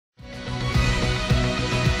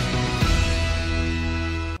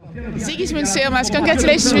Zigismunds Sirmais,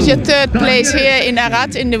 congratulations with your third place here in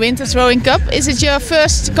LAT in the Winter Throwing Cup. Is it your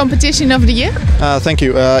first competition of the year? Thank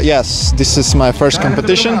you. Yes, this is my first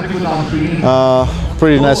competition.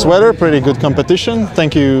 Pretty nice weather, pretty good competition.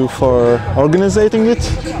 Thank you for organizing it.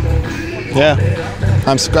 Yeah,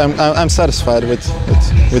 I'm satisfied with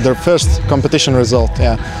the first competition result.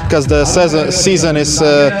 Yeah, because the season is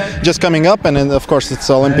just coming up, and then of course it's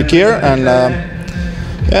Olympic year, and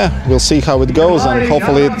yeah, we'll see how it goes, and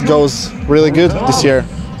hopefully it goes really good this year.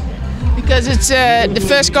 Because it's the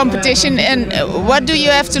first competition, and what do you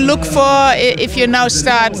have to look for if you now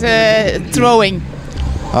start throwing?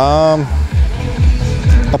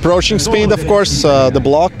 Approaching speed, of course, the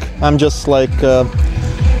block. I'm just like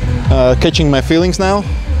catching my feelings now,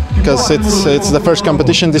 because it's the first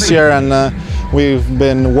competition this year, and we've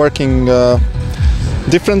been working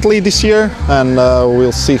differently this year, and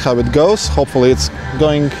we'll see how it goes. Hopefully it's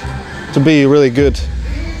going to be really good.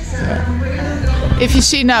 Yeah. If you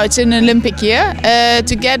see now, it's an Olympic year.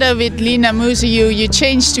 Together with Lina Musa, you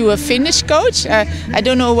changed to a Finnish coach. I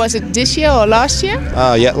don't know, was it this year or last year?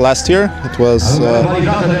 Yeah, last year. It was.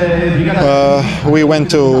 We went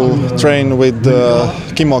to train with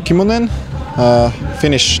Kimmo Kimmonen,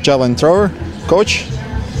 Finnish Javelin Thrower coach,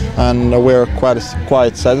 and we're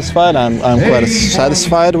quite satisfied. I'm quite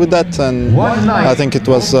satisfied with that, and I think it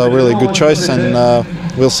was a really good choice, and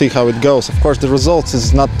we'll see how it goes. Of course, the results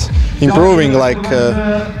is not improving like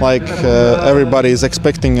everybody is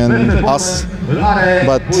expecting and us,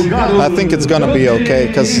 but I think it's gonna be okay,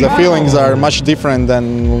 because the feelings are much different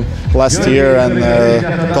than last year and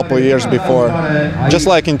a couple of years before, just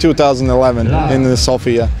like in 2011 in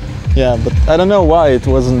Sofia. Yeah, but I don't know why it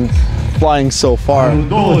wasn't flying so far,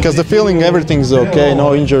 because the feeling everything's okay,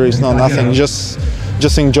 no injuries, no nothing, just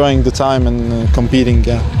enjoying the time and competing.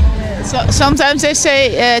 Yeah. So sometimes they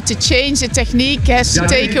say to change the technique has to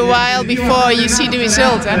take a while before you see the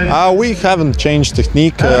result. Eh? We haven't changed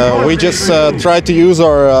technique. We just try to use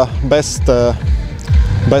our best.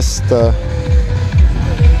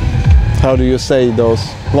 How do you say those?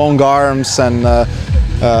 Long arms and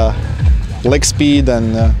leg speed,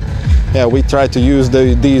 and yeah, we try to use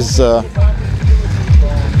these. I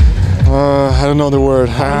don't know the word.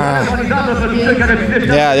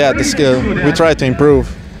 Yeah, the skill. We try to improve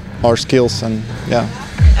our skills, and yeah.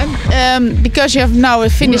 And because you have now a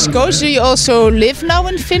Finnish coach, do you also live now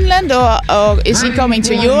in Finland, or is he coming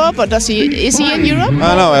to Europe, or is he in Europe?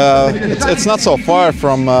 No, it's not so far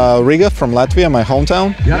from Riga, from Latvia, my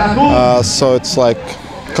hometown. So it's like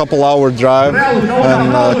a couple-hour drive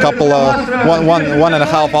and a couple of one and a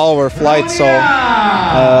half hour flight. So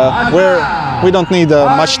we don't need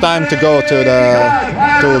much time to go to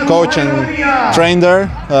coach and train there,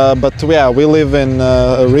 but yeah, we live in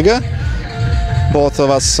Riga, both of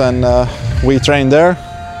us, and we train there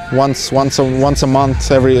once a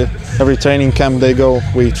month. Every training camp they go,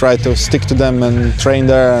 we try to stick to them and train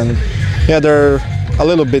there, and yeah, there are a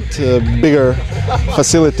little bit bigger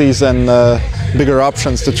facilities and bigger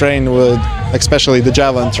options to train with, especially the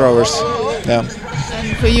javelin throwers. Yeah.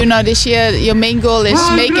 And for you now this year, your main goal is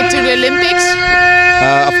make it to the Olympics?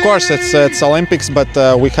 Of course, it's Olympics,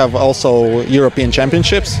 but we have also European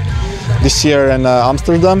Championships this year in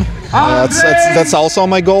Amsterdam. That's also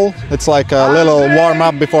my goal. It's like a little warm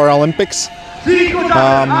up before Olympics.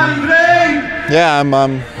 Yeah,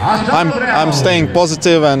 I'm staying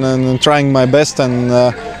positive and trying my best, and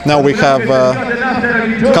now we have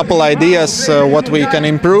a couple ideas what we can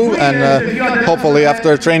improve, and hopefully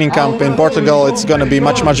after training camp in Portugal it's going to be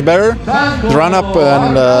much better. The run up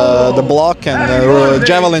and the block and the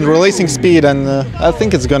javelin releasing speed, and I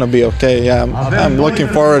think it's going to be okay. Yeah, I'm looking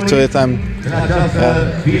forward to it.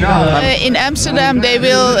 In Amsterdam they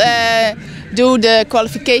will do the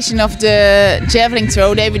qualification of the javelin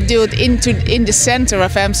throw. They would do it in the center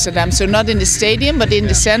of Amsterdam, so not in the stadium but in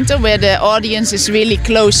the center, where the audience is really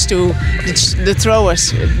close to the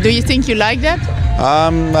throwers. Do you think you like that?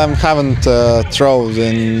 I haven't thrown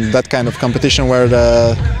in that kind of competition where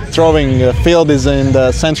the throwing field is in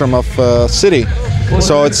the center of city.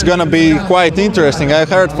 So it's gonna be quite interesting. I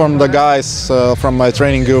heard from the guys from my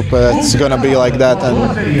training group it's gonna be like that, and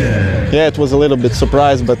yeah, it was a little bit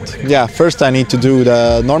surprised. But yeah, first I need to do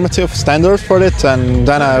the normative standard for it, and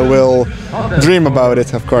then I will dream about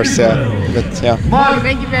it, of course. Yeah, but yeah.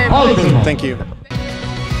 Thank you very much. Thank you.